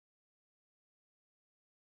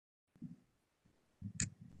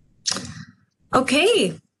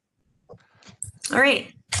Okay. All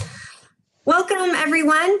right. Welcome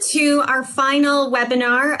everyone to our final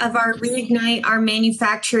webinar of our Reignite Our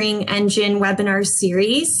Manufacturing Engine webinar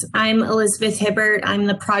series. I'm Elizabeth Hibbert. I'm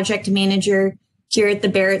the project manager here at the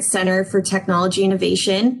Barrett Center for Technology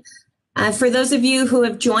Innovation. For those of you who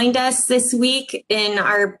have joined us this week in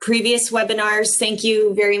our previous webinars, thank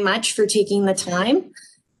you very much for taking the time.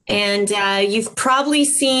 And you've probably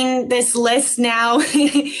seen this list now.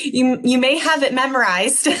 you may have it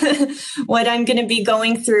memorized, what I'm going to be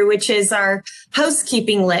going through, which is our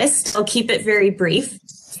housekeeping list. I'll keep it very brief.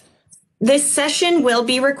 This session will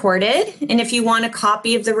be recorded, and if you want a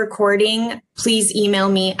copy of the recording, please email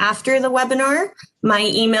me after the webinar.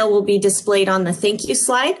 My email will be displayed on the thank you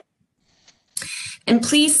slide. And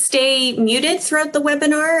please stay muted throughout the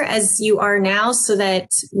webinar as you are now so that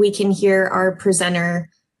we can hear our presenter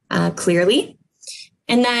clearly.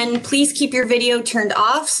 And then please keep your video turned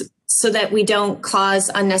off so that we don't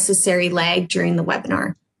cause unnecessary lag during the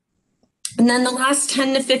webinar. And then the last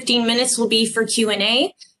 10 to 15 minutes will be for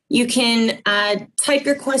Q&A. You can type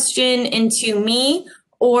your question into me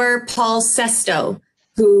or Paul Sesto,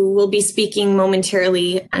 who will be speaking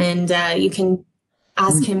momentarily, and you can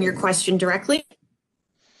ask him your question directly.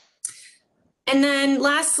 And then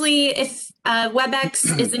lastly, if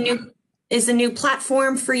WebEx is a new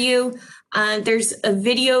platform for you, there's a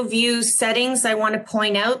video view settings I want to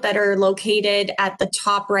point out that are located at the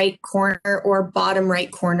top right corner or bottom right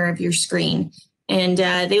corner of your screen. And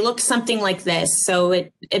they look something like this. So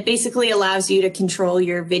it basically allows you to control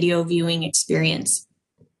your video viewing experience.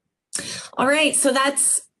 All right, so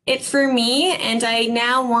that's it for me. And I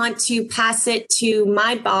now want to pass it to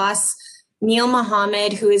my boss, Neil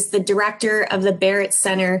Mohammed, who is the director of the Barrett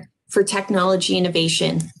Center for Technology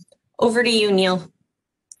Innovation. Over to you, Neil.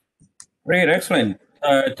 Great, excellent.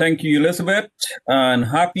 Thank you, Elizabeth, and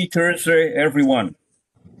happy Thursday, everyone.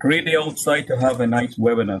 Great day outside to have a nice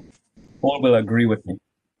webinar. Paul will agree with me.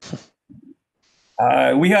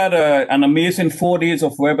 We had an amazing 4 days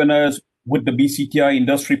of webinars with the BCTI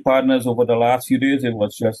industry partners over the last few days. It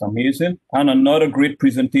was just amazing. And another great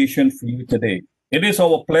presentation for you today. It is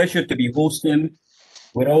our pleasure to be hosting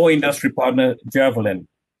with our industry partner, Javelin.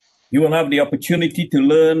 You will have the opportunity to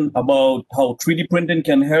learn about how 3D printing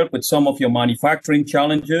can help with some of your manufacturing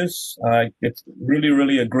challenges. It's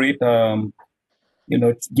really a great,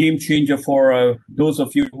 game changer for those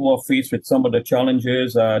of you who are faced with some of the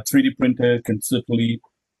challenges. 3D printer can certainly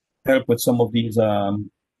help with some of these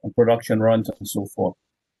production runs and so forth.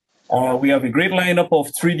 We have a great lineup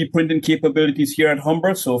of 3D printing capabilities here at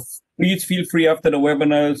Humber, so please feel free after the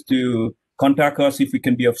webinars to contact us if we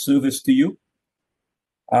can be of service to you.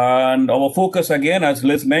 And our focus, again, as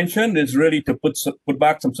Liz mentioned, is really to put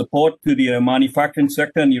back some support to the manufacturing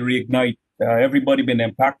sector and reignite. Everybody been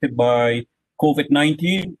impacted by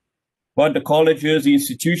COVID-19, but the colleges, the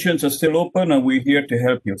institutions are still open, and we're here to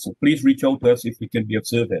help you. So please reach out to us if we can be of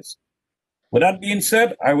service. With that being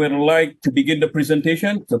said, I would like to begin the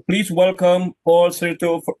presentation. So please welcome Paul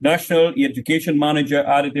Silto, National Education Manager,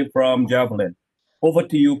 Additive from Javelin. Over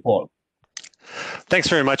to you, Paul. Thanks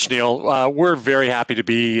very much, Neil. We're very happy to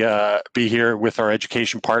be here with our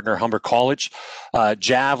education partner, Humber College.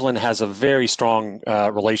 Javelin has a very strong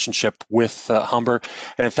relationship with Humber,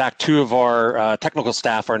 and in fact, two of our technical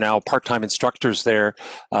staff are now part-time instructors there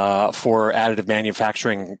for additive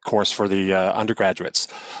manufacturing course for the undergraduates.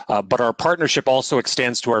 But our partnership also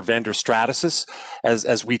extends to our vendor Stratasys,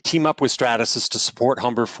 as we team up with Stratasys to support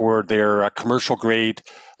Humber for their commercial grade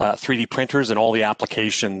 3D printers and all the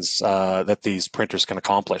applications that these printers can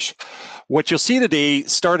accomplish. What you'll see today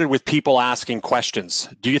started with people asking questions.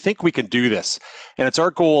 Do you think we can do this? And it's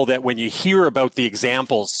our goal that when you hear about the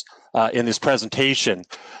examples in this presentation,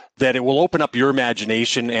 that it will open up your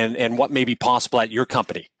imagination and what may be possible at your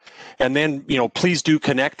company. And then, please do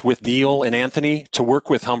connect with Neil and Anthony to work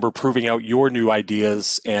with Humber, proving out your new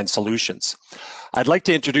ideas and solutions. I'd like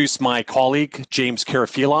to introduce my colleague, James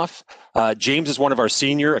Karafiloff. James is one of our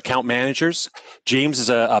senior account managers. James is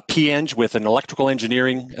a PEng with an electrical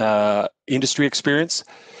engineering industry experience.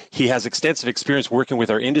 He has extensive experience working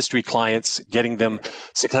with our industry clients, getting them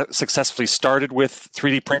successfully started with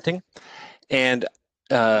 3D printing. And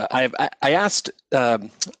I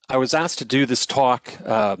was asked to do this talk.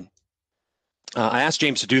 I asked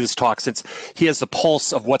James to do this talk since he has the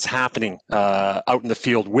pulse of what's happening out in the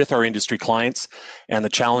field with our industry clients and the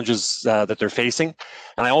challenges that they're facing.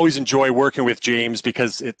 And I always enjoy working with James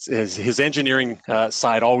because his engineering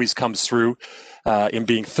side always comes through in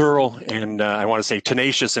being thorough and I want to say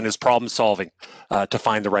tenacious in his problem solving to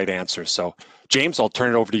find the right answer. So James, I'll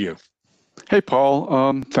turn it over to you. Hey,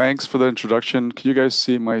 Paul. Thanks for the introduction. Can you guys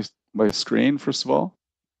see my my screen first of all?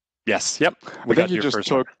 Yes. Yep. I think you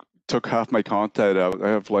just took half my content out. I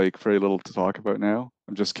have like very little to talk about now.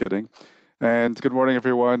 I'm just kidding. And good morning,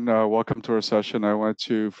 everyone. Welcome to our session. I want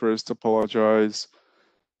to first apologize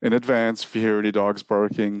in advance if you hear any dogs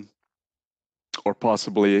barking or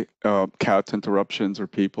possibly cat interruptions or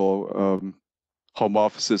people. Home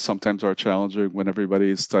offices sometimes are challenging when everybody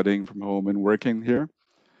is studying from home and working here.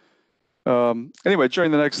 Anyway,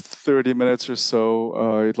 during the next 30 minutes or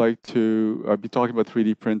so, I'd like to be talking about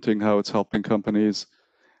 3D printing, how it's helping companies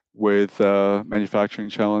with manufacturing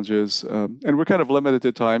challenges. And we're kind of limited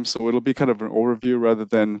to time, so it'll be kind of an overview rather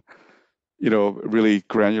than, really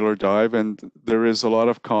granular dive. And there is a lot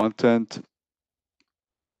of content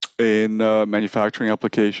in manufacturing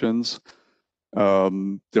applications,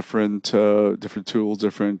 different tools,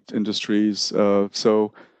 different industries.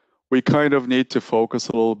 So we kind of need to focus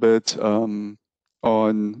a little bit on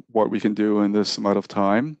what we can do in this amount of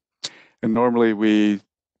time. And normally we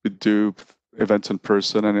do events in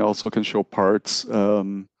person, and it also can show parts,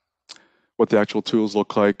 what the actual tools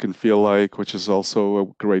look like and feel like, which is also a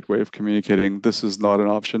great way of communicating. This is not an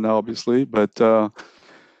option now, obviously, but we'll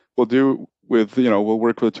work with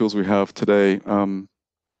the tools we have today.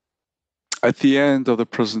 At the end of the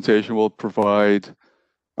presentation, I'll provide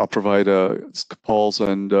Paul's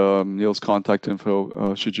and Neil's contact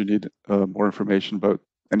info should you need more information about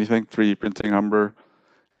anything 3D printing, Humber,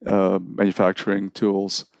 manufacturing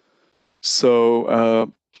tools.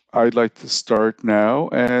 So I'd like to start now,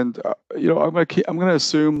 and I'm going to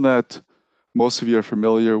assume that most of you are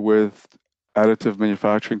familiar with additive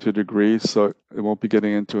manufacturing to a degree, so I won't be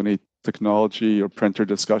getting into any technology or printer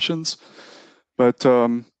discussions. But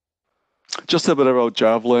just a bit about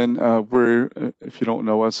Javelin. If you don't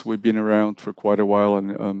know us, we've been around for quite a while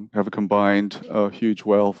and have a combined huge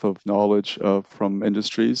wealth of knowledge from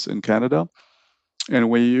industries in Canada. And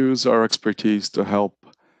we use our expertise to help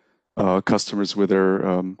customers with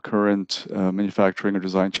their current manufacturing or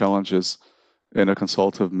design challenges in a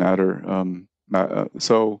consultative manner.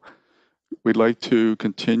 So we'd like to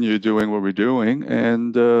continue doing what we're doing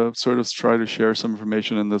and sort of try to share some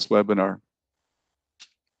information in this webinar.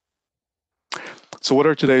 So what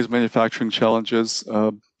are today's manufacturing challenges?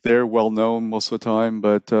 They're well known most of the time,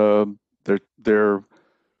 but they're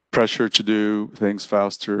pressure to do things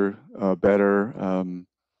faster, better.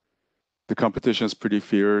 The competition is pretty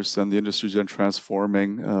fierce, and the industry is then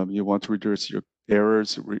transforming. You want to reduce your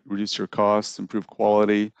errors, reduce your costs, improve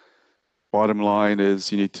quality. Bottom line is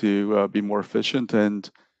you need to be more efficient and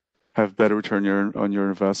have better return on your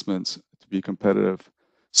investments to be competitive.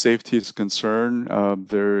 Safety is a concern.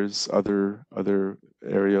 There's other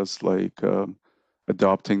areas like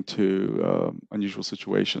adapting to unusual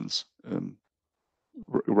situations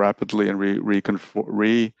rapidly and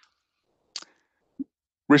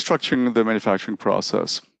restructuring the manufacturing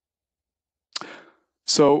process.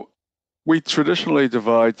 So we traditionally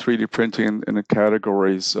divide 3D printing in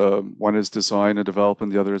categories. One is design and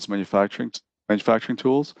development, the other is manufacturing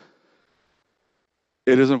tools.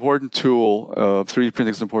 It is an important tool. 3D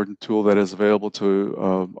printing is an important tool that is available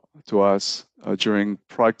to us during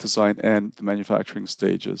product design and the manufacturing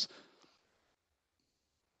stages.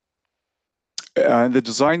 And the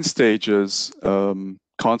design stages,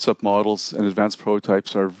 concept models and advanced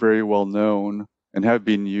prototypes are very well known and have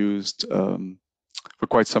been used for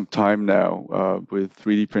quite some time now, with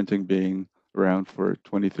 3D printing being around for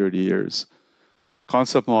 20, 30 years.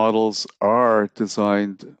 Concept models are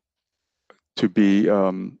designed to be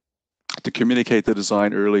to communicate the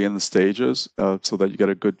design early in the stages so that you get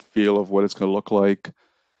a good feel of what it's going to look like,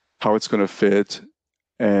 how it's going to fit,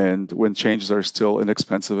 and when changes are still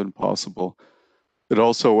inexpensive and possible. It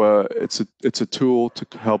also it's a tool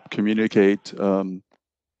to help communicate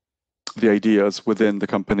the ideas within the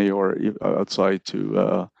company or outside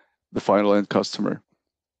to the final end customer.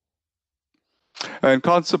 And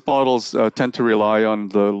concept models tend to rely on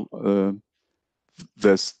the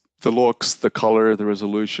looks, the color, the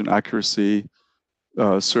resolution, accuracy,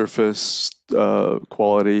 surface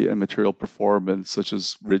quality, and material performance, such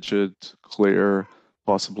as rigid, clear,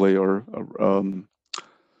 possibly, or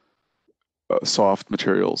soft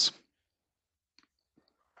materials.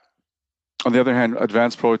 On the other hand,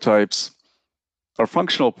 advanced prototypes are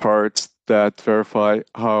functional parts that verify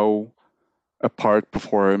how a part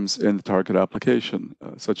performs in the target application,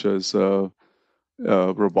 such as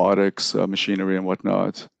robotics, machinery, and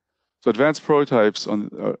whatnot. So advanced prototypes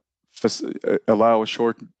allow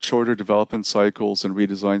shorter development cycles and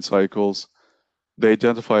redesign cycles. They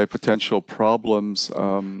identify potential problems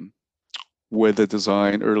with the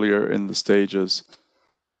design earlier in the stages.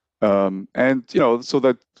 And so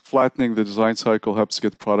that flattening the design cycle helps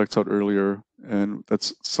get products out earlier, and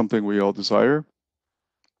that's something we all desire,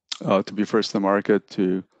 to be first in the market,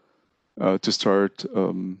 to start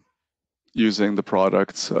using the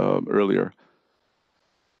products earlier.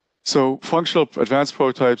 So functional advanced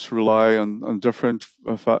prototypes rely on different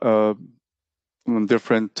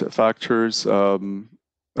factors,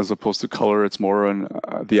 as opposed to color. It's more on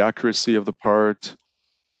the accuracy of the part,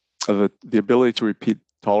 the ability to repeat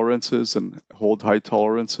tolerances and hold high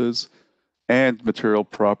tolerances, and material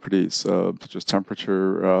properties such as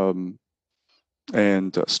temperature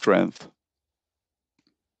and strength.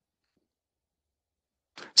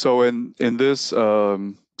 So in this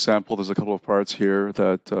example, there's a couple of parts here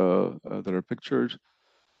that are pictured,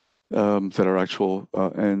 that are actual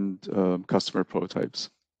end customer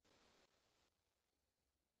prototypes.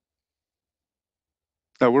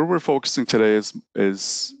 Now, where we're focusing today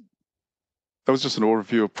is that was just an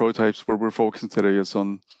overview of prototypes. Where we're focusing today is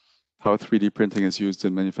on how 3D printing is used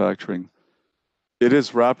in manufacturing. It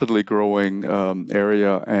is rapidly growing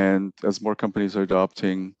area, and as more companies are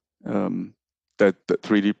adopting that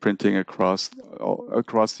 3D printing across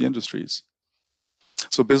the industries.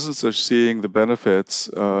 So businesses are seeing the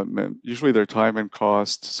benefits, usually their time and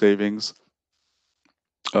cost savings,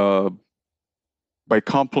 by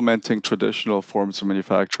complementing traditional forms of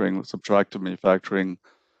manufacturing, subtractive manufacturing,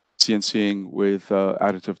 CNCing with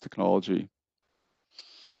additive technology.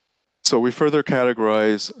 So we further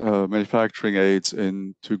categorize manufacturing aids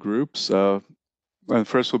in two groups. And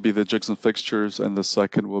first will be the jigs and fixtures, and the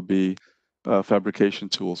second will be fabrication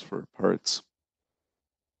tools for parts.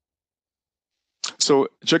 So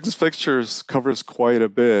jigs and fixtures covers quite a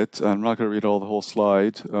bit. I'm not going to read all the whole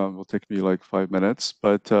slide. It will take me like 5 minutes,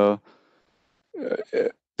 but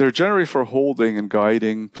they're generally for holding and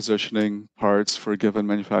guiding, positioning parts for a given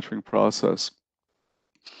manufacturing process.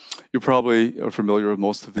 You probably are familiar with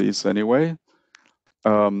most of these anyway.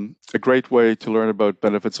 A great way to learn about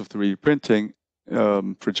benefits of 3D printing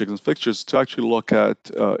for jigs and fixtures to actually look at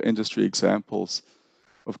industry examples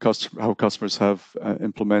of how customers have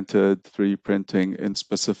implemented 3D printing in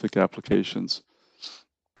specific applications.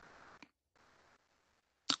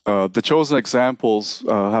 The chosen examples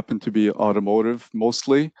happen to be automotive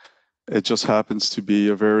mostly. It just happens to be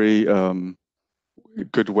a very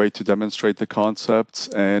good way to demonstrate the concepts,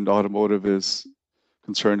 and automotive is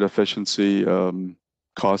concerned efficiency,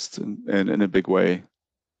 cost in a big way.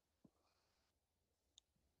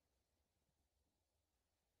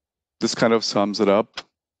 This kind of sums it up.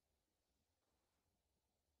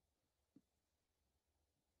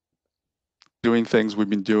 Doing things we've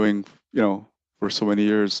been doing, for so many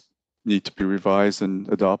years need to be revised and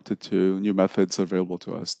adopted to new methods available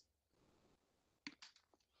to us.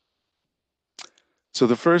 So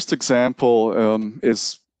the first example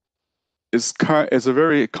is a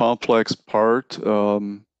very complex part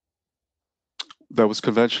that was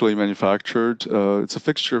conventionally manufactured. It's a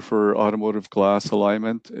fixture for automotive glass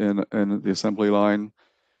alignment in the assembly line,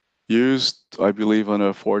 used, I believe, on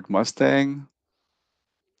a Ford Mustang.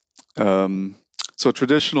 So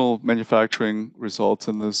traditional manufacturing results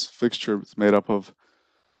in this fixture. It's made up of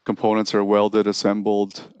components are welded,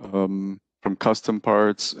 assembled from custom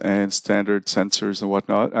parts and standard sensors and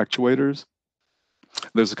whatnot, actuators.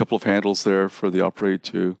 There's a couple of handles there for the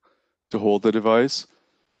operator to hold the device.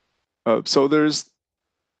 So there's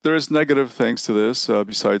negative things to this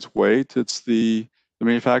besides weight. It's the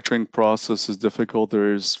manufacturing process is difficult.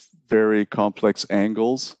 There's very complex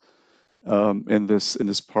angles in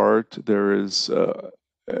this part. There is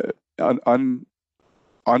an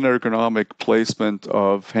unergonomic placement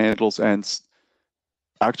of handles and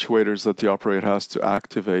actuators that the operator has to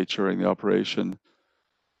activate during the operation.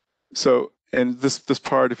 So, and this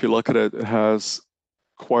part, if you look at it, it has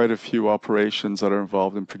quite a few operations that are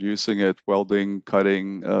involved in producing it: welding,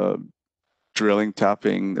 cutting, drilling,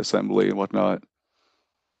 tapping, assembly, and whatnot.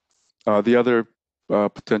 The other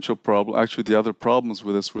potential problem, actually, the other problems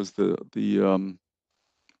with this was the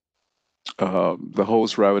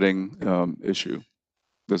hose routing issue.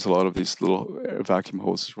 There's a lot of these little vacuum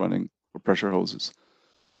hoses running, or pressure hoses.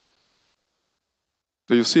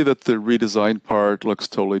 So you'll see that the redesigned part looks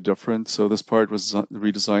totally different. So this part was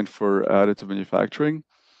redesigned for additive manufacturing.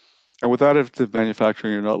 And with additive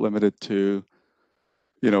manufacturing, you're not limited to,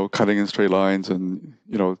 cutting in straight lines and,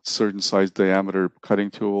 certain size diameter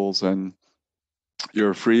cutting tools, and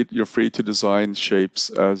you're free to design shapes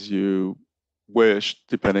as you wish,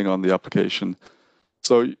 depending on the application.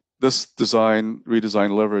 So this redesign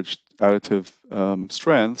leveraged additive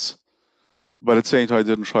strengths, but at the same time, I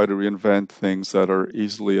didn't try to reinvent things that are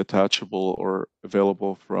easily attachable or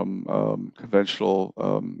available from conventional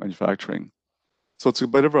manufacturing. So it's a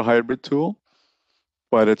bit of a hybrid tool,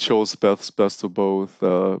 but it shows the best of both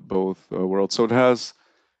worlds. So it has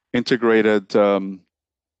integrated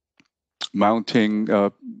mounting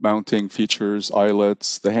features,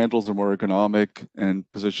 eyelets. The handles are more ergonomic and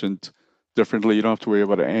positioned differently. You don't have to worry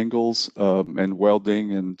about angles and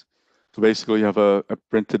welding. And so basically you have a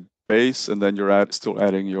printed base, and then you're still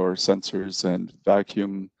adding your sensors and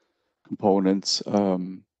vacuum components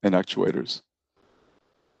and actuators.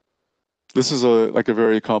 This is a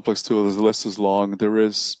very complex tool. The list is long. There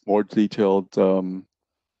is more detailed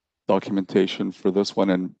documentation for this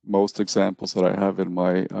one and most examples that I have in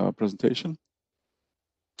my presentation.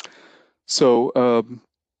 So,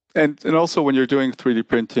 and also when you're doing 3D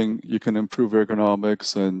printing, you can improve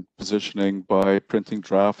ergonomics and positioning by printing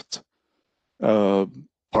draft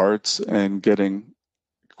parts and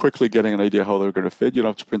quickly getting an idea how they're going to fit. You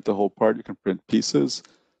don't have to print the whole part. You can print pieces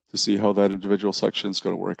to see how that individual section is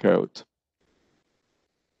going to work out.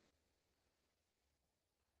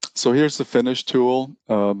 So here's the finish tool.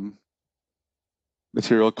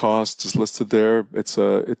 Material cost is listed there.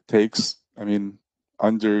 It takes,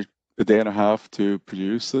 under a day and a half to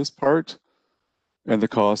produce this part, and the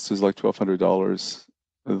cost is like $1,200.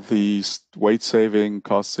 The weight saving,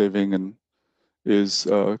 cost saving, is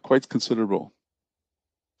quite considerable.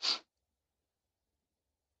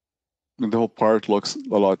 And the whole part looks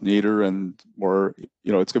a lot neater and more,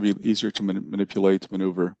 it's going to be easier to manipulate,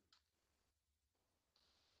 maneuver.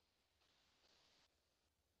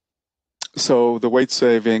 So the weight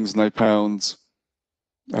savings, 9 pounds,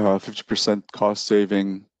 50% cost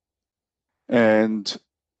saving, and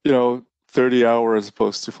 30 hours as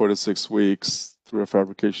opposed to 4 to 6 weeks through a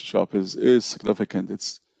fabrication shop is significant.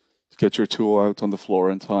 It's to get your tool out on the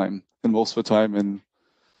floor in time, and most of the time in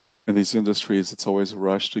these industries, it's always a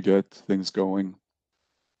rush to get things going.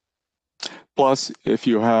 Plus, if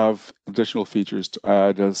you have additional features to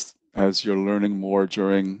add as you're learning more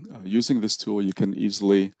during using this tool, you can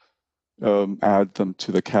easily add them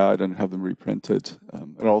to the CAD and have them reprinted.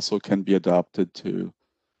 It also can be adapted to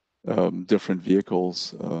different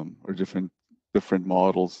vehicles or different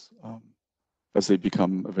models as they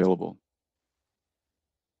become available.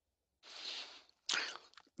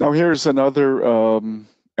 Now here's another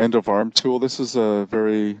end of arm tool. This is a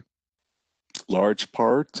very large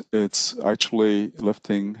part. It's actually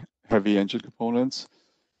lifting heavy engine components.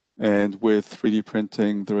 And with 3D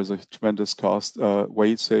printing, there is a tremendous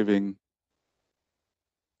weight saving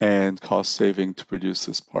and cost saving to produce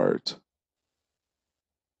this part.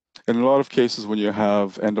 In a lot of cases, when you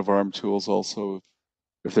have end of arm tools, also,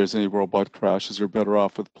 if there's any robot crashes, you're better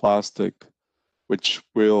off with plastic, which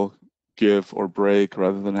will give or break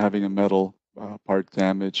rather than having a metal part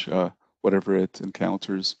damage whatever it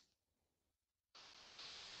encounters.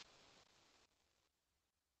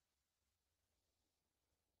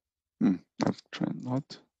 I've tried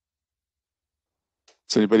not.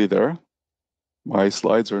 Is anybody there? My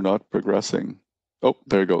slides are not progressing. Oh,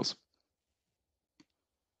 there it goes.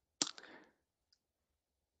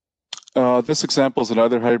 This example is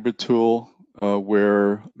another hybrid tool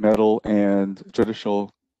where metal and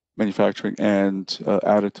traditional manufacturing and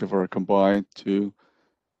additive are combined to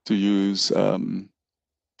use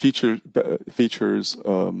features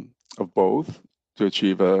of both to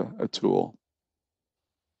achieve a tool.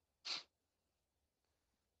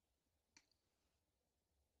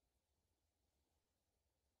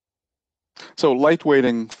 So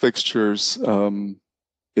lightweighting fixtures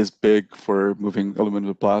is big for moving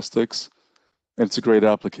aluminum plastics. And it's a great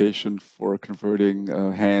application for converting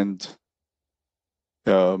hand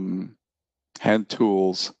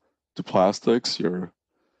tools to plastics.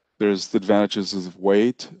 There's the advantages of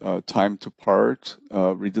weight, time to part,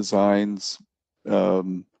 redesigns,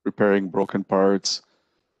 repairing broken parts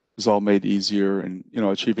is all made easier, and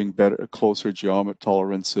achieving closer geometry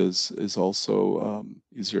tolerances is also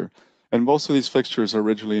easier. And most of these fixtures are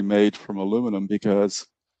originally made from aluminum because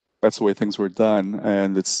that's the way things were done,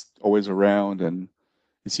 and it's always around, and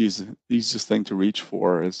it's the easiest thing to reach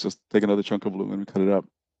for is just take another chunk of aluminum and cut it up.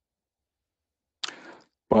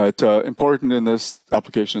 But important in this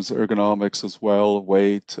application is ergonomics as well,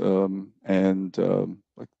 weight, and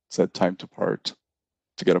like I said, time to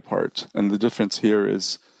get a part. And the difference here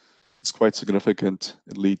is quite significant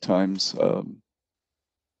in lead times.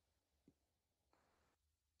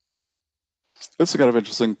 This is kind of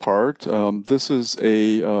interesting part. This is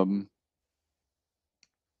a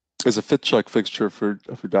fit check fixture for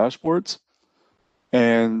dashboards,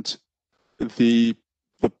 and the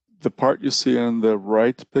part you see in the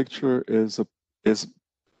right picture is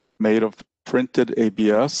made of printed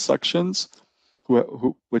ABS sections,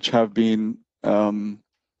 which have been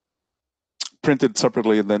printed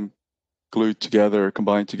separately and then glued together,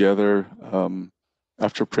 combined together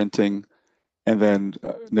after printing, and then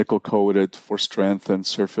nickel coated for strength and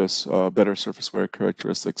surface, better surface wear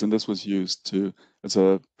characteristics. And this was used as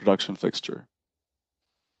a production fixture.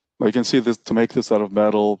 Well, you can see this, to make this out of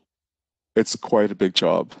metal, it's quite a big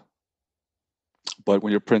job. But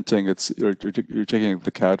when you're printing, you're taking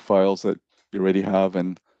the CAD files that you already have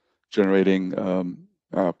and generating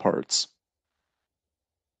parts.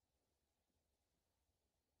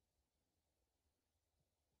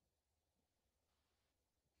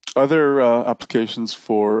 Other applications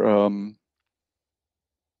for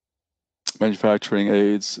manufacturing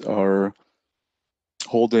aids are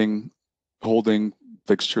holding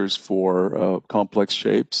fixtures for complex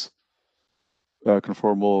shapes,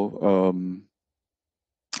 conformal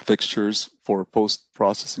fixtures for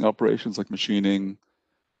post-processing operations like machining,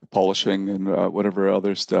 polishing, and whatever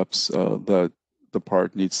other steps that the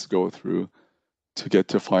part needs to go through to get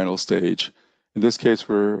to final stage. In this case,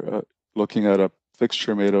 we're looking at a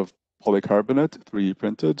fixture made of polycarbonate, 3D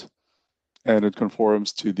printed, and it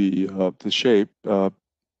conforms to the shape. The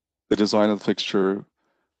design of the fixture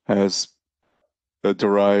has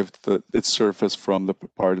derived its surface from the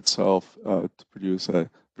part itself to produce a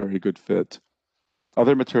very good fit.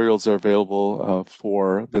 Other materials are available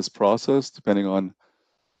for this process, depending on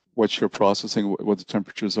what you're processing, what the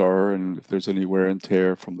temperatures are, and if there's any wear and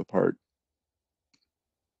tear from the part.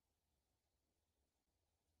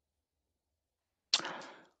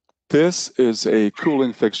 This is a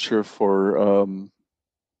cooling fixture for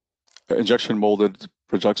injection molded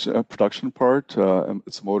production part.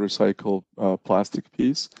 It's a motorcycle plastic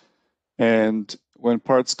piece. And when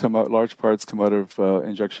parts come out, large parts come out of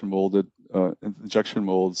injection molds,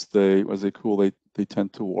 as they cool, they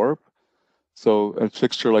tend to warp. So a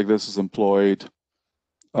fixture like this is employed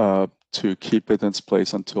to keep it in its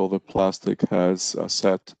place until the plastic has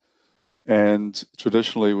set. And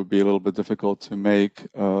traditionally it would be a little bit difficult to make,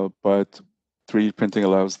 but 3D printing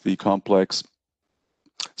allows the complex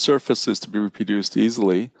surfaces to be reproduced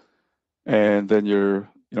easily. And then you're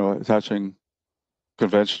attaching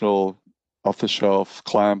conventional off-the-shelf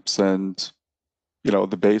clamps and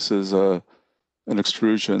the base is an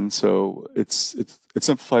extrusion. So it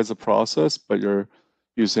simplifies the process, but you're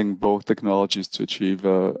using both technologies to achieve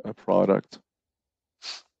a product.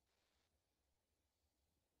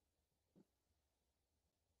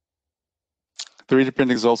 The 3D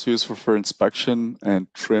printing is also used for inspection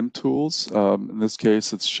and trim tools. In this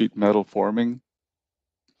case, it's sheet metal forming.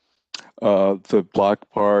 The black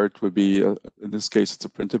part would be, in this case, it's a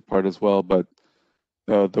printed part as well, but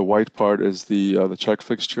the white part is the check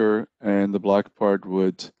fixture, and the black part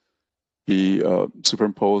would be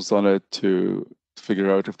superimposed on it to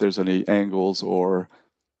figure out if there's any angles or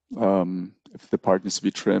if the part needs to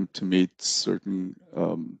be trimmed to meet certain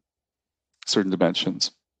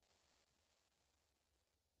dimensions.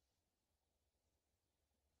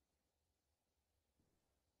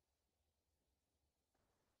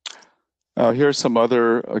 Here are some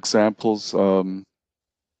other examples of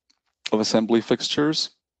assembly fixtures,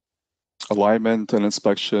 alignment and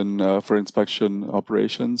inspection for inspection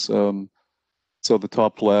operations. So the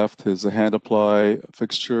top left is a hand apply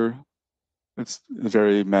fixture. It's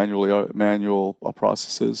very manual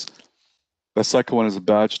processes. The second one is a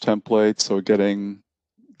badge template, so getting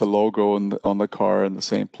the logo on the car in the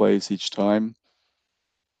same place each time.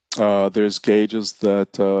 There's gauges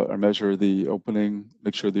that measure the opening,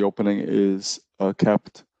 make sure the opening is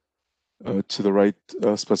kept to the right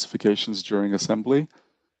specifications during assembly.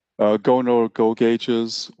 Go-no-go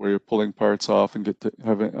gauges, where you're pulling parts off and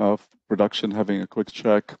having production having a quick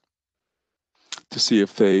check to see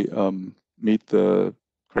if they meet the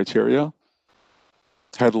criteria.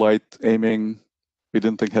 Headlight aiming, we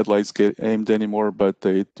didn't think headlights get aimed anymore, but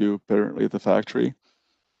they do apparently at the factory.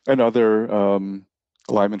 And other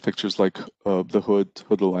alignment fixtures like the hood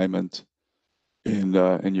alignment in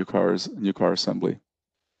new car assembly.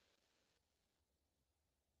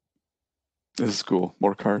 This is cool,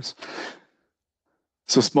 more cars.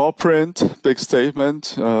 So small print, big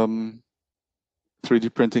statement.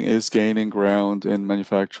 3D printing is gaining ground in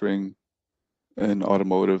manufacturing and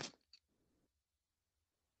automotive.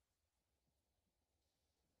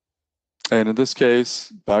 And in this case,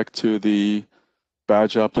 back to the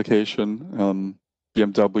badge application,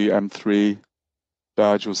 BMW M3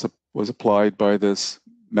 badge was applied by this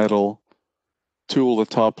metal tool. The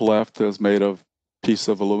top left is made of piece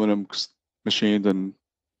of aluminum machined and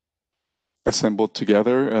assembled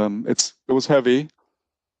together. It was heavy,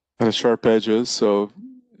 had sharp edges, so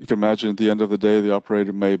you can imagine at the end of the day, the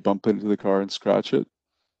operator may bump into the car and scratch it.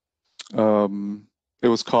 It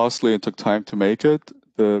was costly and took time to make it.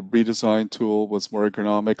 The redesign tool was more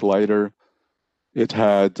ergonomic, lighter. It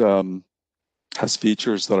had has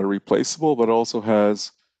features that are replaceable, but also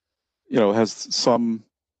has some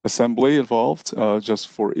assembly involved, just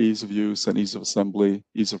for ease of use and ease of assembly,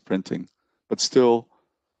 ease of printing. But still,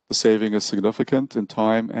 the saving is significant in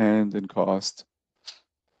time and in cost.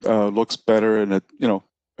 Looks better, and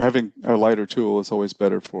having a lighter tool is always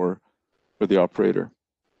better for the operator.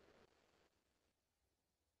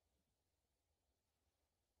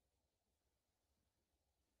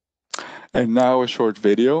 And now a short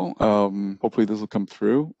video. Hopefully this will come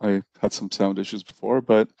through. I had some sound issues before,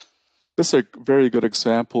 but this is a very good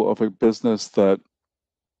example of a business that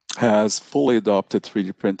has fully adopted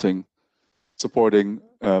 3D printing, supporting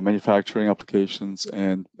manufacturing applications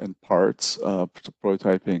and parts,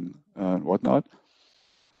 prototyping and whatnot.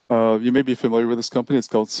 You may be familiar with this company. It's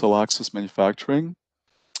called Solaxis Manufacturing.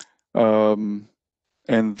 And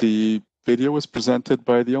the video was presented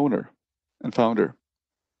by the owner and founder.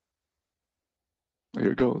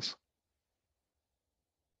 Here it goes.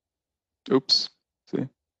 Oops, see?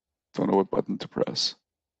 Don't know what button to press.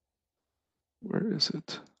 Where is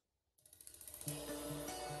it?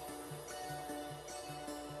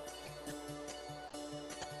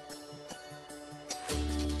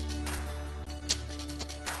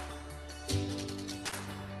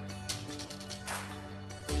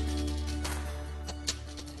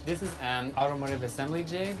 This is an automotive assembly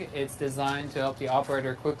jig. It's designed to help the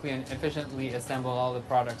operator quickly and efficiently assemble all the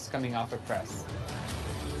products coming off a press.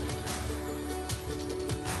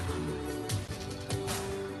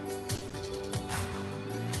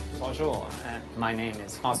 Bonjour, my name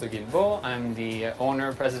is François Guilbeault. I'm the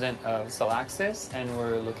owner, president of Solaxis, and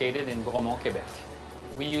we're located in Bromont, Quebec.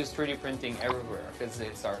 We use 3D printing everywhere because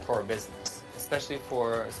it's our core business, especially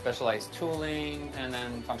for specialized tooling and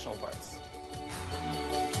then functional parts.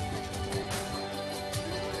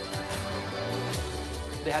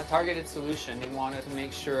 They had targeted solution. They wanted to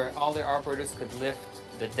make sure all their operators could lift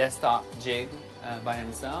the desktop jig by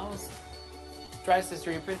themselves. Stratasys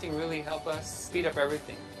 3D printing really helped us speed up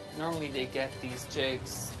everything. Normally they get these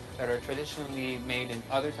jigs that are traditionally made in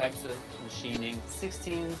other types of machining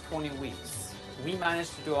 16-20 weeks. We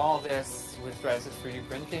managed to do all this with Stratasys 3D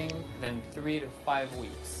printing in 3 to 5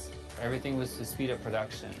 weeks. Everything was to speed up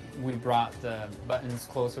production. We brought the buttons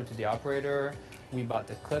closer to the operator. We brought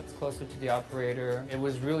the clips closer to the operator. It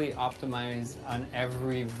was really optimized on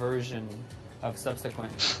every version of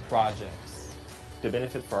subsequent projects. The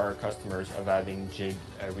benefit for our customers of having jig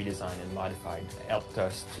redesigned and modified helped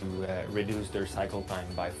us to reduce their cycle time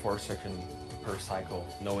by 4 seconds per cycle,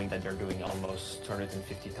 knowing that they're doing almost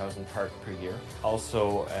 250,000 parts per year.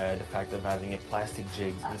 Also, the fact of having a plastic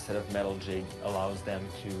jig instead of metal jig allows them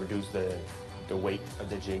to reduce the weight of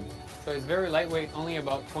the jig. So it's very lightweight, only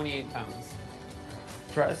about 28 pounds.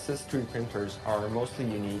 Stratasys 3D printers are mostly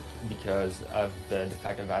unique because of the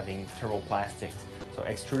fact of having thermoplastics. So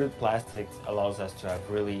extruded plastics allows us to have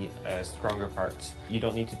really stronger parts. You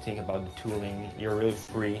don't need to think about the tooling. You're really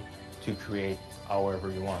free to create however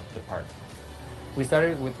you want the part. We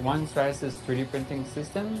started with 1 Stratasys 3D printing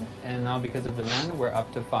system, and now because of demand, we're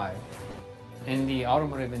up to 5. In the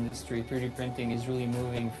automotive industry, 3D printing is really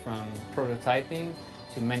moving from prototyping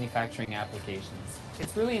to manufacturing applications.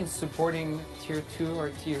 It's really in supporting tier 2 or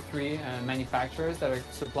tier 3 manufacturers that are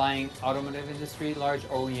supplying automotive industry, large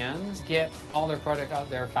OEMs, get all their product out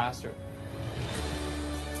there faster.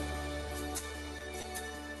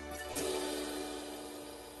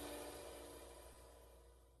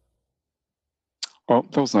 Oh,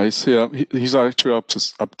 that was nice. Yeah, he's actually up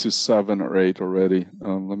to 7 or 8 already.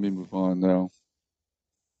 Let me move on now.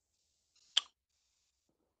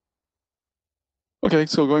 Okay,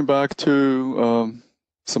 so going back to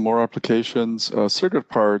some more applications, circuit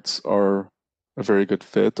parts are a very good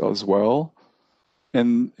fit as well.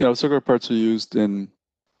 And circuit parts are used in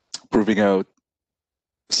proving out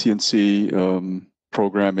CNC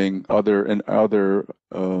programming, other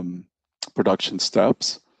production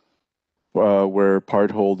steps, where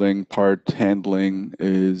part holding, part handling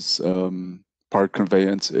is part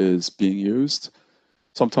conveyance is being used.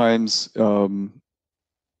 Sometimes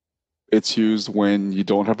it's used when you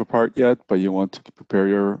don't have a part yet, but you want to prepare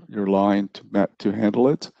your line to handle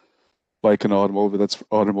it. Like in automotive,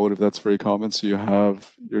 that's very common. So you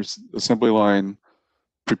have your assembly line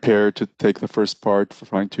prepared to take the first part for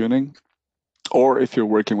fine tuning, or if you're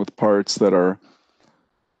working with parts that are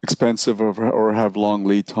expensive or have long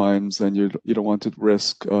lead times, then you don't want to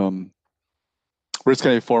risk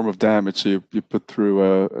any form of damage. So you put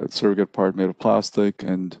through a surrogate part made of plastic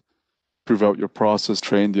and prove out your process,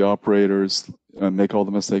 train the operators, make all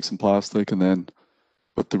the mistakes in plastic, and then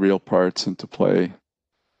put the real parts into play.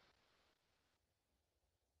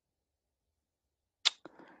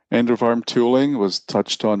 End-of-arm tooling was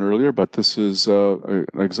touched on earlier, but this is a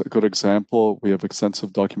good example. We have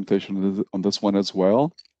extensive documentation on this one as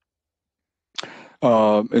well.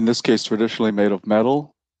 In this case, traditionally made of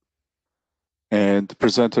metal, and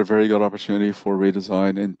present a very good opportunity for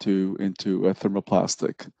redesign into a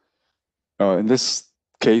thermoplastic. In this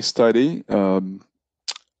case study,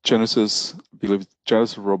 Genesis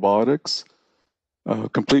Robotics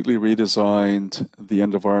completely redesigned the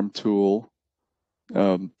end-of-arm tool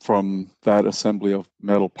from that assembly of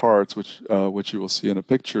metal parts, which you will see in a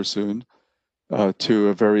picture soon, to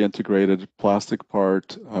a very integrated plastic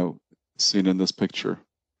part seen in this picture,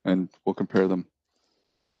 and we'll compare them.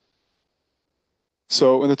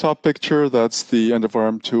 So in the top picture, that's the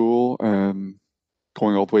end-of-arm tool,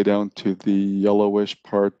 going all the way down to the yellowish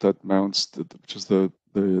part that mounts, which is the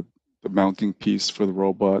mounting piece for the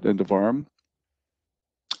robot end-of-arm.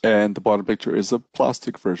 And the bottom picture is a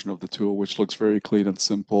plastic version of the tool, which looks very clean and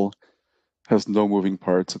simple, has no moving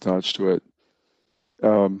parts attached to it.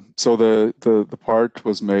 So the part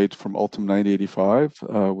was made from Ultim 9085,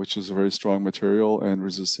 which is a very strong material and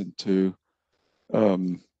resistant to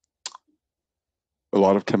a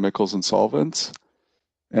lot of chemicals and solvents.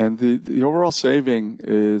 And the overall saving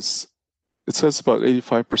is, it says about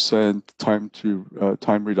 85%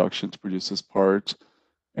 time reduction to produce this part,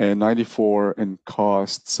 and 94 in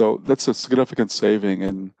cost. So that's a significant saving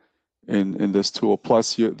in this tool.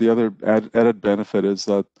 Plus, the other added benefit is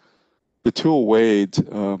that the tool weighed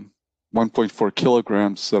 1.4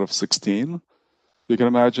 kilograms instead of 16. You can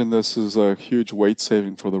imagine this is a huge weight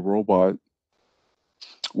saving for the robot,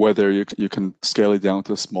 whether you can scale it down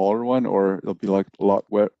to a smaller one, or it'll be like a lot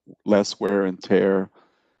less wear and tear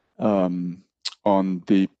on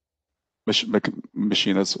the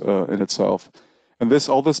machine as in itself. And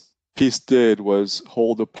all this piece did was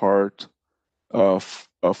hold a part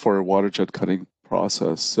for a water jet cutting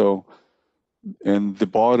process. So in the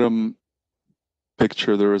bottom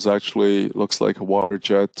picture, there is actually, looks like a water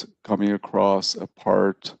jet coming across a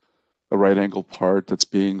part, a right angle part that's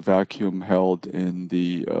being vacuum held in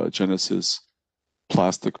the Genesis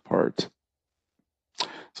plastic part.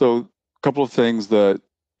 So a couple of things that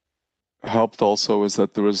helped also is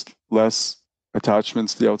that there was less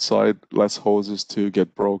attachments to the outside, less hoses to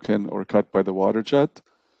get broken or cut by the water jet.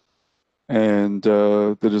 And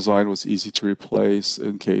the design was easy to replace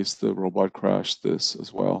in case the robot crashed this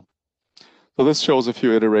as well. So this shows a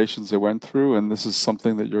few iterations they went through, and this is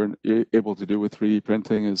something that you're able to do with 3D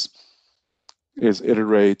printing is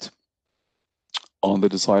iterate on the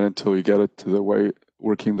design until you get it to the way,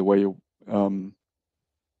 working the way you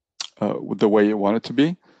want it to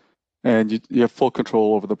be. And you have full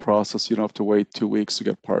control over the process. You don't have to wait 2 weeks to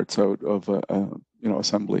get parts out of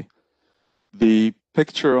assembly. The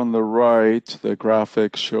picture on the right, the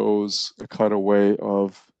graphic, shows a cutaway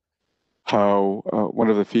of how one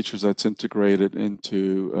of the features that's integrated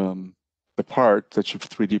into the part that you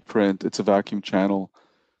 3D print, it's a vacuum channel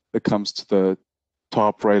that comes to the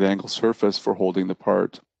top right angle surface for holding the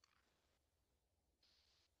part.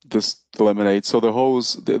 This eliminates, so the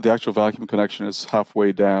hose, the actual vacuum connection is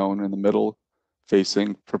halfway down in the middle,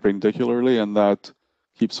 facing perpendicularly, and that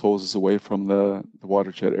keeps hoses away from the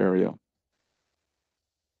water jet area.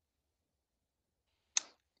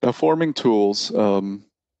 The forming tools,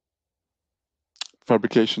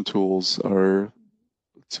 fabrication tools are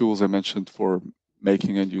tools I mentioned for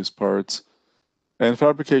making and use parts. And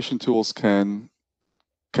fabrication tools can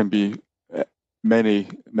be many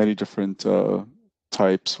different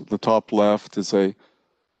types. The top left is a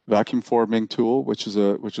vacuum forming tool, which is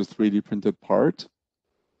 3D printed part.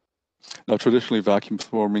 Now, traditionally, vacuum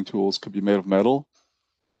forming tools could be made of metal,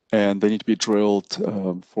 and they need to be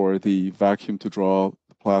drilled for the vacuum to draw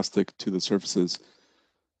the plastic to the surfaces.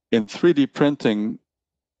 In 3D printing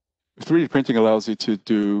allows you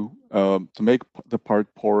to make the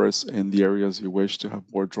part porous in the areas you wish to have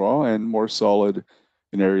more draw and more solid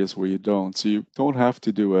in areas where you don't. So you don't have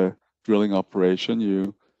to do a drilling operation.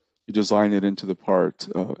 You design it into the part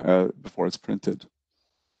before it's printed.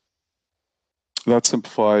 That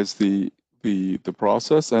simplifies the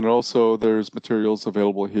process, and also there's materials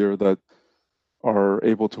available here that are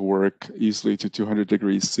able to work easily to 200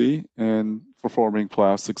 degrees C and for forming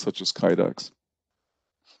plastics such as Kydex.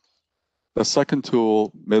 The second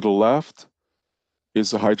tool, middle left,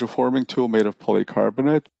 is a hydroforming tool made of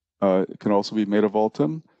polycarbonate. It can also be made of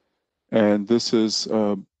Ultim, and this is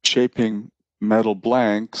shaping metal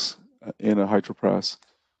blanks in a hydropress.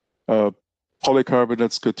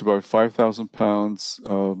 Polycarbonate's good to about 5,000 pounds.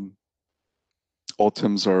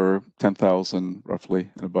 Ultims are 10,000 roughly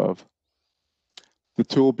and above. The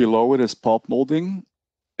tool below it is pulp molding,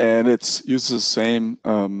 and it uses the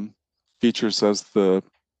same features as the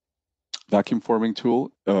vacuum forming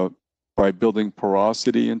tool by building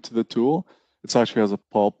porosity into the tool. It actually has a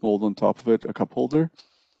pulp mold on top of it, a cup holder,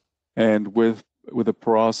 and with the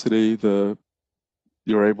porosity,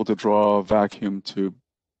 you're able to draw a vacuum to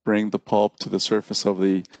bring the pulp to the surface of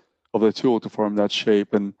the tool to form that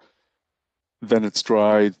shape, and then it's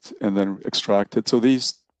dried and then extracted. So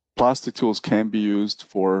these plastic tools can be used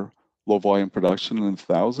for low volume production in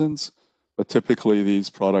thousands, but typically these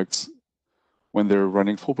products, when they're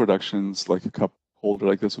running full productions, like a cup holder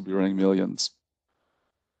like this, will be running millions.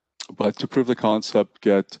 But to prove the concept,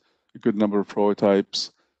 get a good number of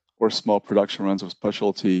prototypes or small production runs of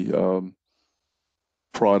specialty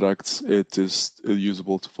products, it is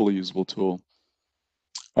a fully usable tool.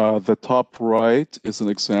 The top right is an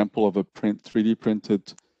example of a 3D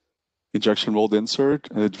printed injection mold insert.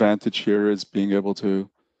 An advantage here is being able to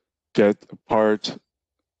get a part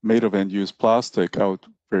made of end-use plastic out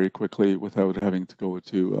very quickly without having to go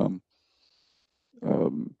to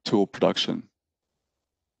tool production.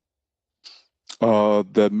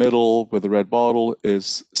 The middle with the red bottle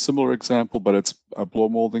is a similar example, but it's a blow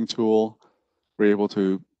molding tool. We're able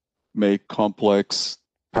to make complex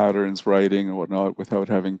patterns, writing, and whatnot without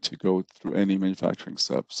having to go through any manufacturing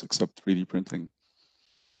steps except 3D printing.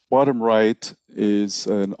 Bottom right is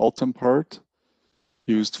an Ultim part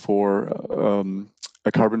used for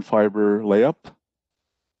a carbon fiber layup.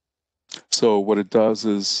 So what it does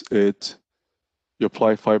is you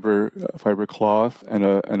apply fiber cloth and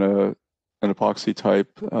an epoxy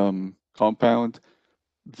type compound.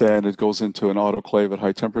 Then it goes into an autoclave at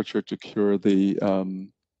high temperature to cure the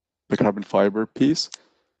carbon fiber piece.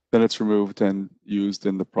 Then it's removed and used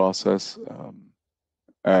in the process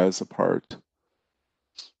as a part.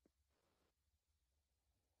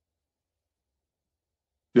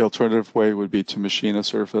 The alternative way would be to machine a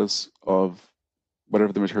surface of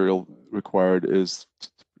whatever the material required is to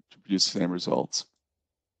produce the same results.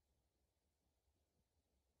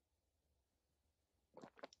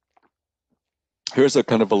 Here's a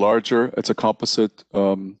kind of a larger, it's a composite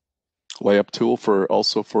layup tool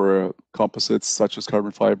also for composites such as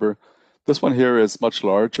carbon fiber. This one here is much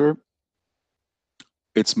larger.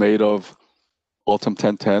 It's made of Ultim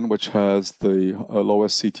 1010, which has the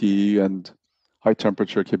lowest CTE and high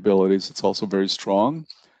temperature capabilities. It's also very strong.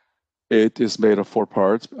 It is made of 4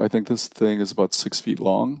 parts. I think this thing is about 6 feet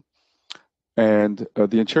long. And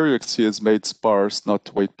the interior, you can see, is made sparse, not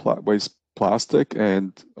to waste plastic,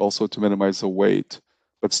 and also to minimize the weight,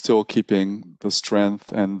 but still keeping the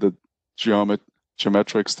strength and the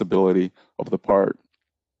geometric stability of the part.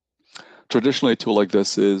 Traditionally, a tool like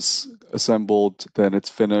this is assembled, then it's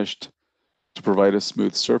finished to provide a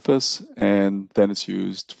smooth surface, and then it's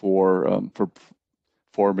used for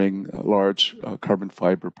forming large carbon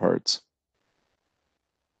fiber parts.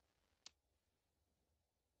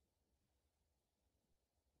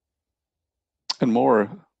 And more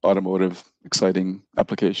automotive exciting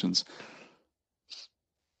applications.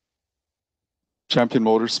 Champion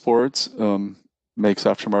Motorsports makes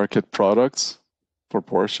aftermarket products for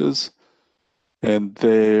Porsches, and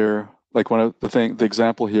they're like the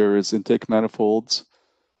example here is intake manifolds,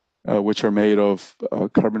 which are made of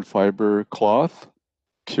carbon fiber cloth,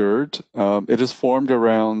 cured. It is formed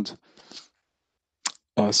around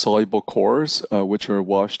soluble cores, which are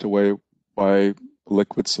washed away by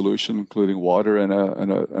liquid solution, including water and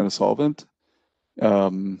a solvent.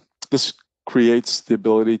 This enables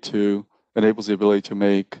the ability to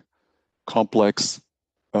make complex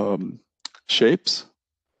shapes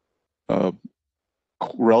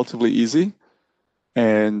relatively easy,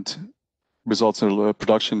 and results in a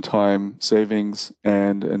production time savings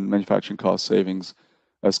and manufacturing cost savings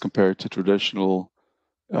as compared to traditional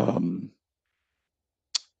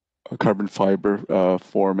carbon fiber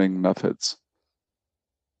forming methods.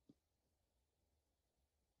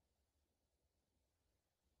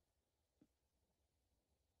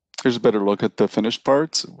 Here's a better look at the finished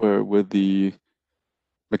parts with the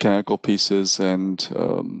mechanical pieces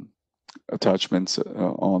and attachments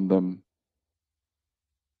on them.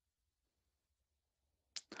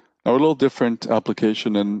 Now, a little different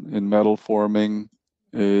application in metal forming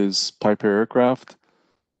is Piper Aircraft.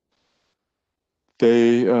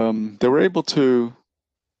 They were able to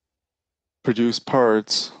produce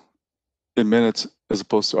parts in minutes as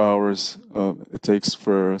opposed to hours it takes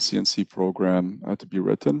for a CNC program to be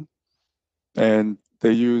written. And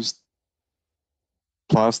they used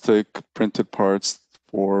plastic printed parts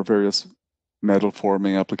for various metal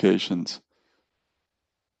forming applications.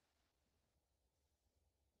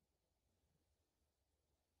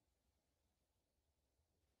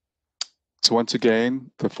 So once again,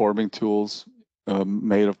 the forming tools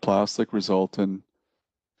made of plastic result in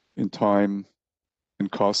time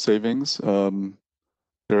and cost savings.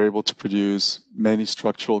 They're able to produce many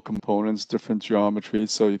structural components, different geometries.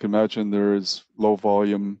 So you can imagine there is low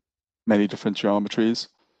volume, many different geometries,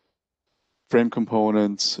 frame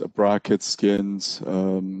components, brackets, skins.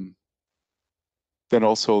 Then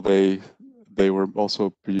also they were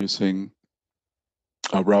also producing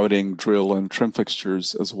routing, drill, and trim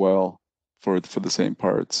fixtures as well for the same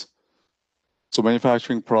parts. So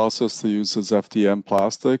manufacturing process uses FDM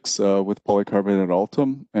plastics with polycarbonate and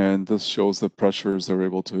Ultem, and this shows the pressures they're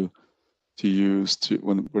able to use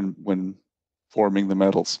when forming the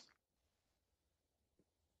metals.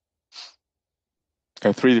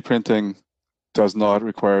 3D printing does not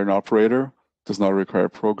require an operator, does not require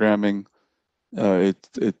programming.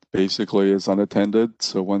 It basically is unattended.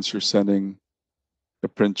 So once you're sending a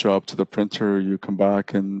print job to the printer, you come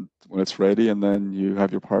back and when it's ready, and then you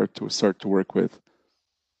have your part to start to work with.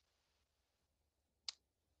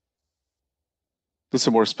 This is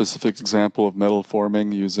a more specific example of metal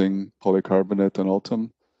forming using polycarbonate and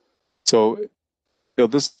Ultem. So,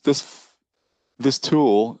 this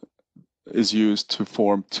tool is used to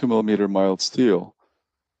form 2mm mild steel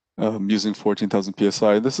using 14,000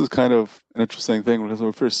 psi. This is kind of an interesting thing because when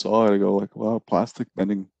I first saw it, I go like, "Wow, plastic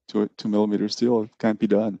bending to 2mm steel, it can't be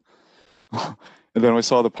done." And then when I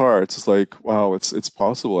saw the parts, it's like, wow, it's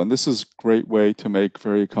possible. And this is a great way to make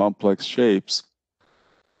very complex shapes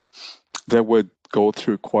that would go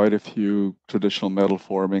through quite a few traditional metal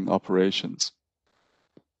forming operations.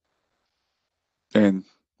 And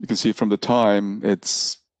you can see from the time,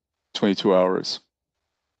 it's 22 hours.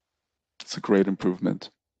 It's a great improvement.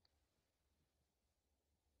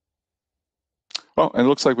 Well, and it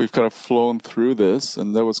looks like we've kind of flown through this,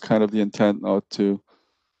 and that was kind of the intent, not to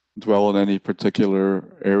dwell on any particular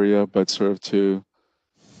area, but sort of to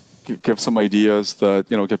give some ideas that,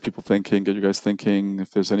 get people thinking, get you guys thinking,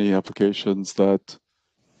 if there's any applications that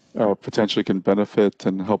potentially can benefit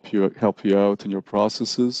and help you out in your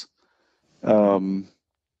processes.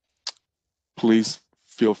 Please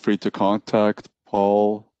feel free to contact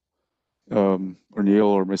Paul or Neil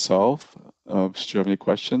or myself should you have any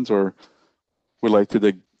questions or would like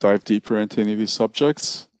to dive deeper into any of these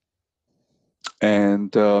subjects.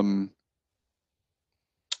 And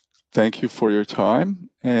thank you for your time.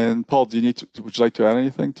 And Paul, would you like to add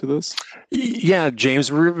anything to this? Yeah,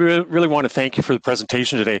 James, we really want to thank you for the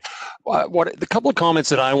presentation today. The couple of comments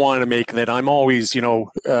that I wanted to make that I'm always,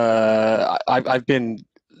 I've been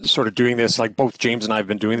sort of doing this, like both James and I have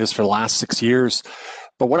been doing this for the last 6 years.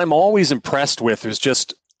 But what I'm always impressed with is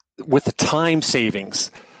just with the time savings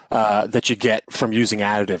that you get from using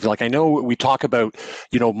additive. Like I know we talk about,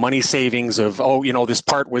 money savings of, this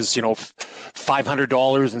part was,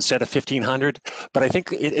 $500 instead of $1,500. But I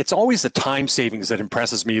think it's always the time savings that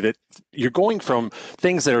impresses me, that you're going from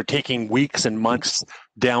things that are taking weeks and months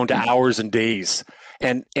down to hours and days.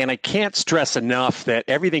 And I can't stress enough that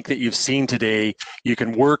everything that you've seen today, you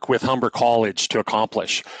can work with Humber College to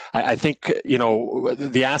accomplish. I think,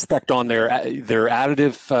 the aspect on their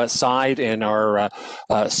additive side and our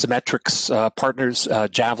Symmetrics partners,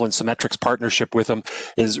 Javelin Symmetrics partnership with them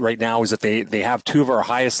is right now is that they have 2 of our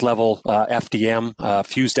highest level FDM,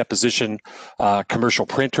 fused deposition commercial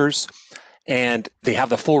printers, and they have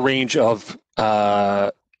the full range of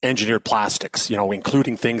engineered plastics,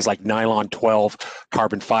 including things like nylon 12,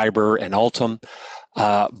 carbon fiber, and Ultem.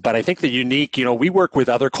 But I think the unique, we work with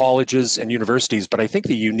other colleges and universities, but I think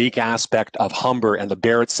the unique aspect of Humber and the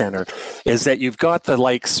Barrett Center is that you've got the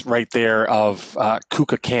likes right there of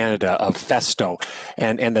KUKA Canada, of Festo,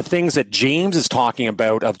 and the things that James is talking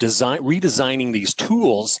about of redesigning these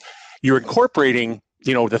tools. You're incorporating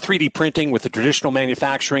the 3D printing with the traditional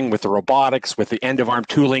manufacturing, with the robotics, with the end-of-arm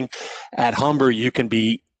tooling. At Humber, you can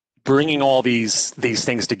be bringing all these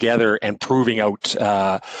things together and proving out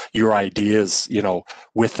your ideas,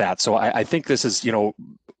 with that. So I think this is,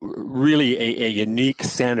 really a unique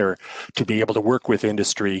center to be able to work with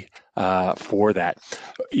industry for that.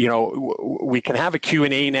 We can have a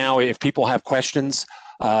Q&A now if people have questions.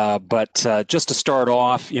 But just to start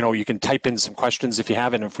off, you can type in some questions if you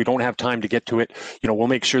have, and if we don't have time to get to it, we'll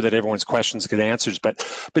make sure that everyone's questions get answers. But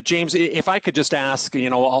James, if I could just ask,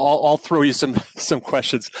 I'll throw you some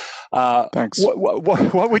questions. Thanks.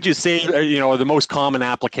 What would you say, are the most common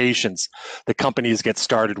applications that companies get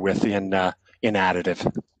started with in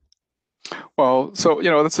additive? Well, so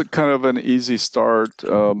that's a kind of an easy start.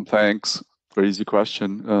 Thanks for easy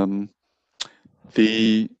question.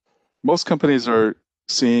 Most companies are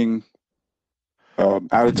seeing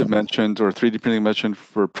additive mentioned or 3D printing mentioned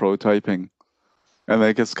for prototyping. and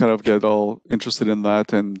they just kind of get all interested in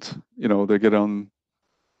that, and they get on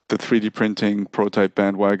the 3D printing prototype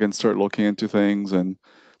bandwagon, start looking into things, and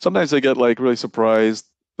sometimes they get like really surprised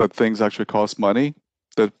that things actually cost money,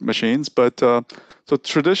 the machines. But so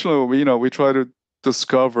traditionally, we try to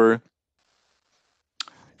discover,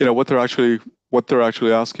 what they're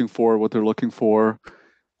actually asking for, what they're looking for,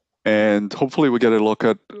 and hopefully we get a look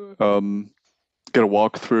at, get a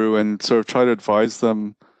walkthrough, and sort of try to advise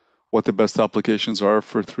them what the best applications are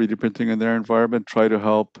for 3D printing in their environment. Try to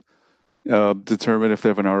help determine if they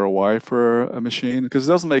have an ROI for a machine, because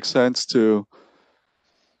it doesn't make sense to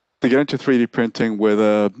get into 3D printing with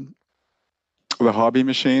a hobby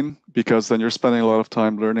machine, because then you're spending a lot of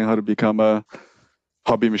time learning how to become a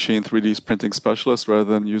hobby machine 3D printing specialist rather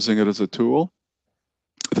than using it as a tool.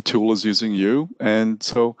 The tool is using you. And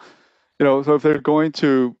so, so if they're going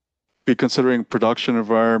to be considering production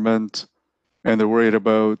environment and they're worried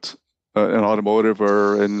about an automotive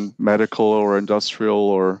or in medical or industrial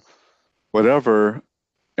or whatever,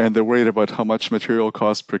 and they're worried about how much material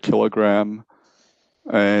costs per kilogram,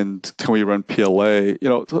 and can we run PLA?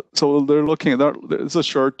 So they're looking at that. It's a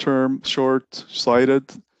short-sighted.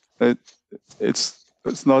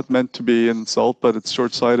 It's not meant to be an insult, but it's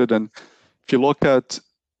short-sighted. And if you look at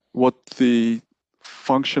what the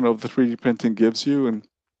function of the 3D printing gives you, and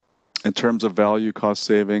in terms of value, cost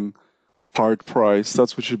saving, part price,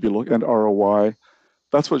 that's what should be looking, and ROI,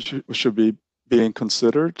 that's what should be being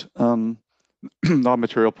considered. Not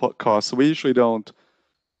material costs. So we usually don't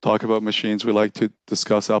talk about machines. We like to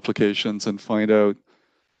discuss applications and find out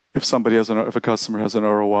if if a customer has an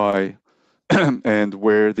ROI and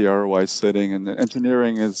where the ROI is sitting. And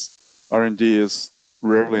R&D is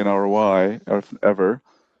rarely an ROI ever.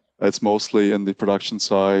 It's mostly in the production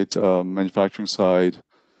side, manufacturing side,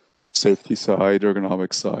 safety side,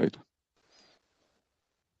 ergonomics side.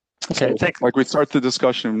 Okay, so, thanks. like we start the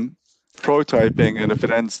discussion prototyping, and if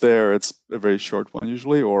it ends there, it's a very short one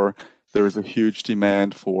usually, or there is a huge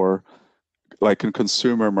demand for, like in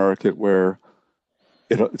consumer market, where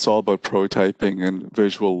it's all about prototyping and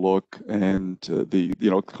visual look and the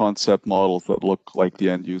concept models that look like the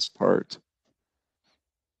end use part.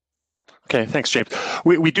 Okay, thanks, James.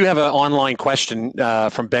 We do have an online question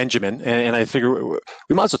from Benjamin, and I figure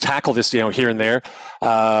we might as well tackle this, here and there.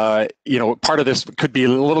 Part of this could be a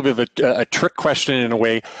little bit of a trick question in a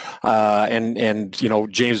way, and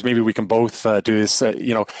James, maybe we can both do this.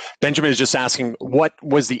 Benjamin is just asking, what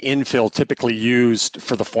was the infill typically used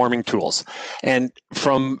for the forming tools? And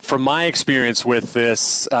from my experience with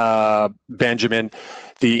this, Benjamin,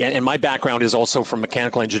 and my background is also from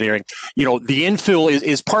mechanical engineering. The infill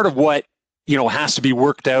is part of what has to be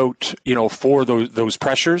worked out, for those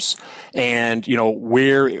pressures, and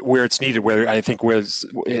where it's needed. Where I think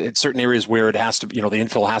in certain areas where it has to, the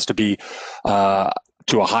infill has to be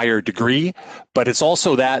to a higher degree. But it's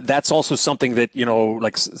also that's also something that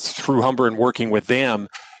like through Humber and working with them,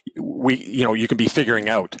 you can be figuring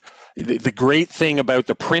out. The great thing about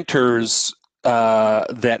the printers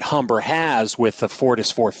that Humber has with the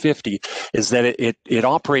Fortis 450 is that it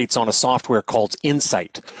operates on a software called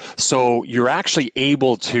Insight. So you're actually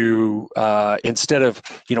able to, instead of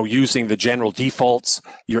using the general defaults,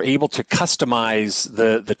 you're able to customize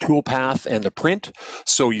the tool path and the print.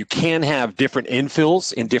 So you can have different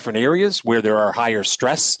infills in different areas where there are higher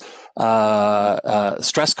stress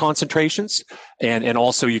concentrations, and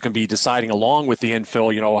also you can be deciding along with the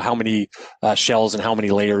infill, how many shells and how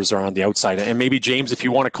many layers are on the outside. And maybe James, if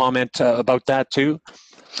you want to comment about that too.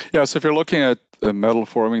 Yeah, so if you're looking at a metal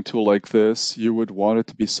forming tool like this, you would want it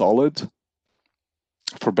to be solid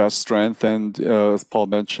for best strength. And as Paul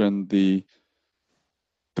mentioned, the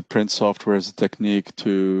print software is a technique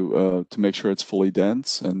to make sure it's fully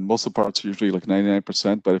dense. And most of the parts are usually like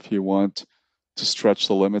 99%. But if you want to stretch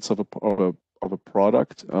the limits of a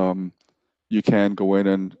product, you can go in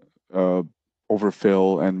and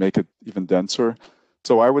overfill and make it even denser.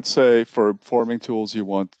 So I would say for forming tools, you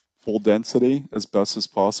want full density as best as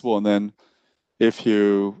possible. And then if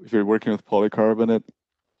you're working with polycarbonate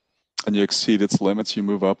and you exceed its limits, you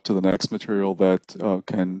move up to the next material that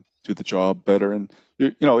can do the job better. And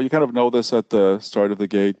you kind of know this at the start of the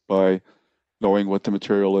gate by knowing what the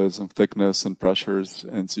material is and thickness and pressures,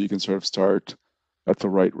 and so you can sort of start at the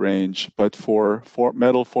right range. But for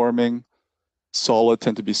metal forming, solid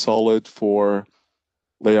tend to be solid. For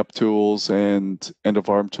layup tools and end of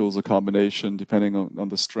arm tools, a combination depending on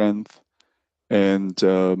the strength and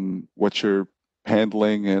what you're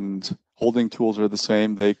handling. And holding tools are the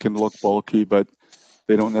same. They can look bulky, but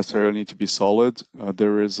they don't necessarily need to be solid.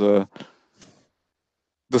 There is the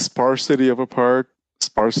sparsity of a part,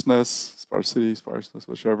 sparseness sparsity, sparseness,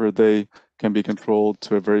 whichever, they can be controlled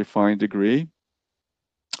to a very fine degree.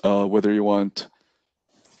 Whether you want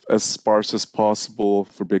as sparse as possible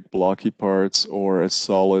for big blocky parts, or as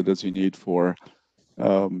solid as you need for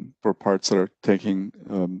parts that are taking,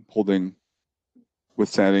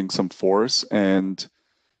 withstanding some force. And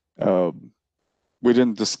we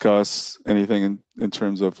didn't discuss anything in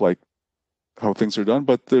terms of like how things are done,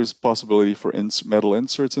 but there's possibility for metal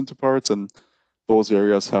inserts into parts, and those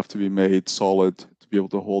areas have to be made solid to be able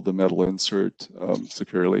to hold the metal insert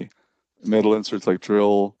securely. Metal inserts like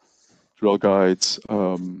drill guides,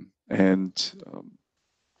 and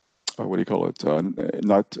what do you call it?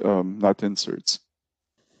 Not inserts.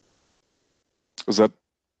 Was that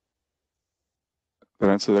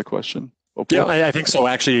answer that question? Yeah, I think so.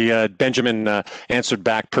 Actually, Benjamin answered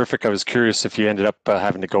back perfect. I was curious if you ended up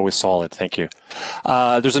having to go with solid. Thank you.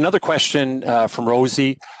 There's another question from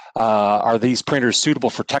Rosie. Are these printers suitable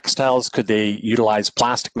for textiles? Could they utilize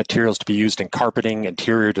plastic materials to be used in carpeting,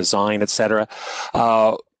 interior design, etc.?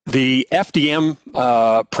 The FDM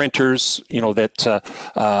printers, that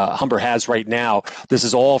Humber has right now, this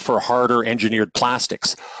is all for harder engineered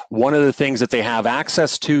plastics. One of the things that they have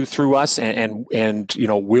access to through us, and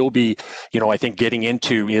will be, I think getting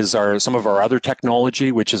into is some of our other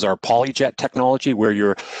technology, which is our PolyJet technology, where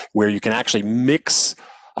you can actually mix.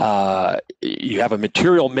 You have a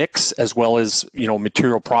material mix as well as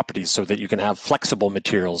material properties, so that you can have flexible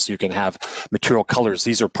materials, you can have material colors.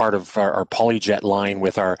 These are part of our PolyJet line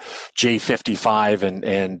with our J55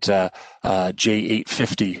 and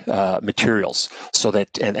J850 materials. So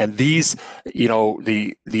that and these,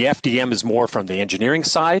 the FDM is more from the engineering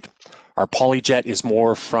side. Our PolyJet is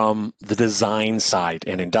more from the design side,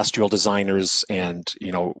 and industrial designers and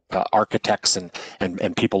architects and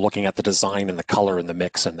people looking at the design and the color and the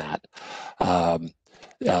mix and that. A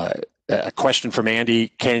question from Andy: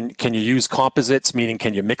 Can you use composites? Meaning,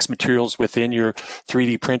 can you mix materials within your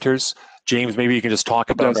 3D printers? James, maybe you can just talk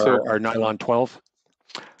about our nylon 12.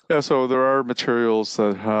 Yeah, so there are materials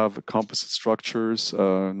that have composite structures.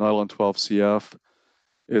 Nylon 12 CF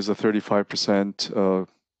is a 35%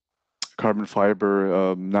 carbon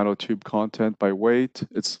fiber nanotube content by weight.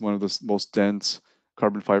 It's one of the most dense,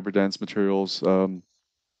 carbon fiber dense materials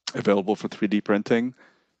available for 3D printing.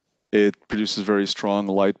 It produces very strong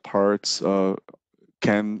light parts,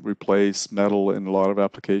 can replace metal in a lot of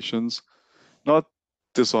applications. Not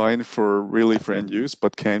designed for end use,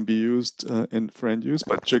 but can be used for end use.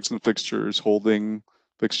 But jigs and fixtures, holding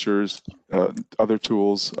fixtures, other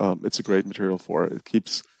tools, it's a great material for it.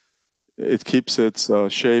 It keeps its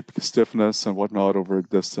shape, stiffness, and whatnot over a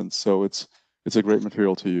distance. So it's a great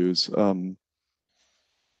material to use.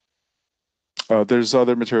 There's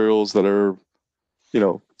other materials that are,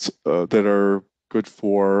 that are good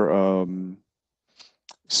for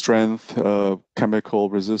strength, chemical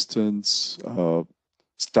resistance,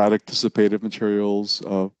 static dissipative materials.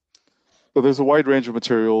 So there's a wide range of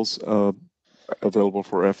materials available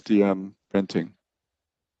for FDM printing.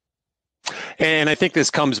 And I think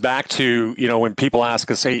this comes back to, when people ask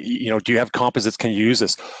us, hey, do you have composites? Can you use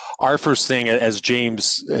this? Our first thing, as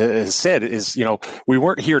James has said, is, we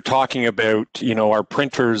weren't here talking about, our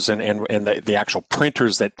printers and the actual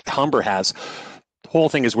printers that Humber has. The whole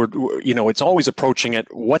thing is it's always approaching it.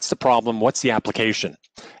 What's the problem? What's the application?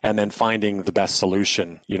 And then finding the best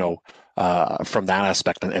solution, from that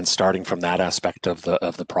aspect and starting from that aspect of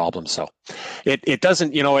the problem. So it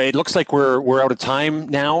doesn't, it looks like we're out of time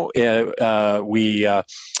now. From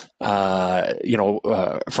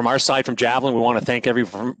our side, from Javelin, we want to thank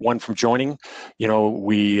everyone from joining.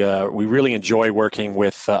 We really enjoy working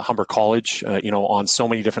with Humber College, on so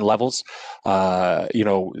many different levels.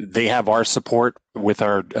 They have our support with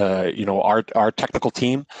our technical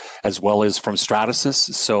team, as well as from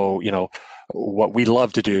Stratasys. So, what we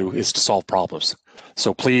love to do is to solve problems.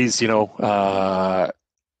 So please, give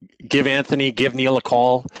Anthony, give Neil a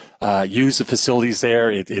call, use the facilities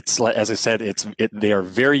there. It's as I said, they are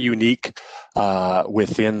very unique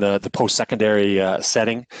within the post-secondary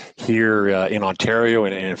setting here in Ontario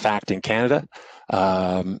and in fact in Canada.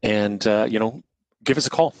 Give us a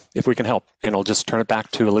call if we can help. And I'll just turn it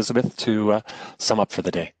back to Elizabeth to sum up for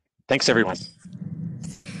the day. Thanks, everyone.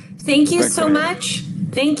 Thank you so much.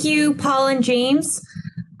 Thank you, Paul and James.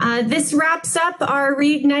 This wraps up our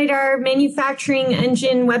Reignite Our Manufacturing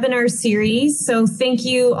Engine webinar series. So thank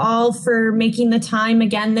you all for making the time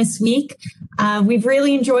again this week. We've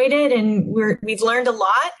really enjoyed it, and we've learned a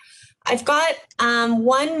lot. I've got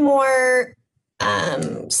one more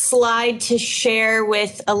slide to share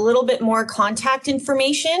with a little bit more contact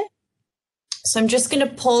information. So I'm just going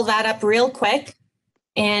to pull that up real quick,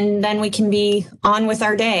 and then we can be on with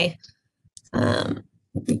our day. Here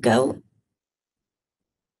we go.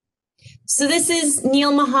 So this is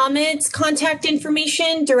Neil Mohammed's contact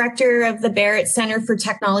information, director of the Barrett Center for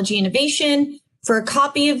Technology Innovation. For a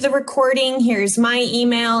copy of the recording, here's my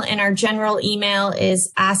email, and our general email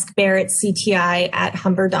is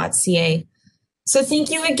askbarrettcti@humber.ca. So thank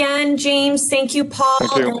you again, James. Thank you, Paul.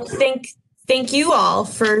 Thank you. Thank you all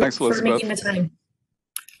for Elizabeth. making the time.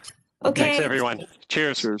 Okay. Thanks, everyone.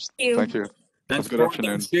 Cheers. Cheers. Thank you. Thank you. Thanks, Have a good Paul.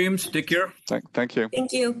 afternoon. Thanks, James. Take care. Thank you.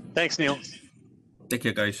 Thank you. Thanks, Neil. Take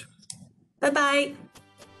care, guys. Bye-bye.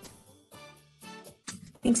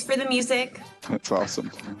 Thanks for the music. That's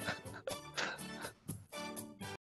awesome.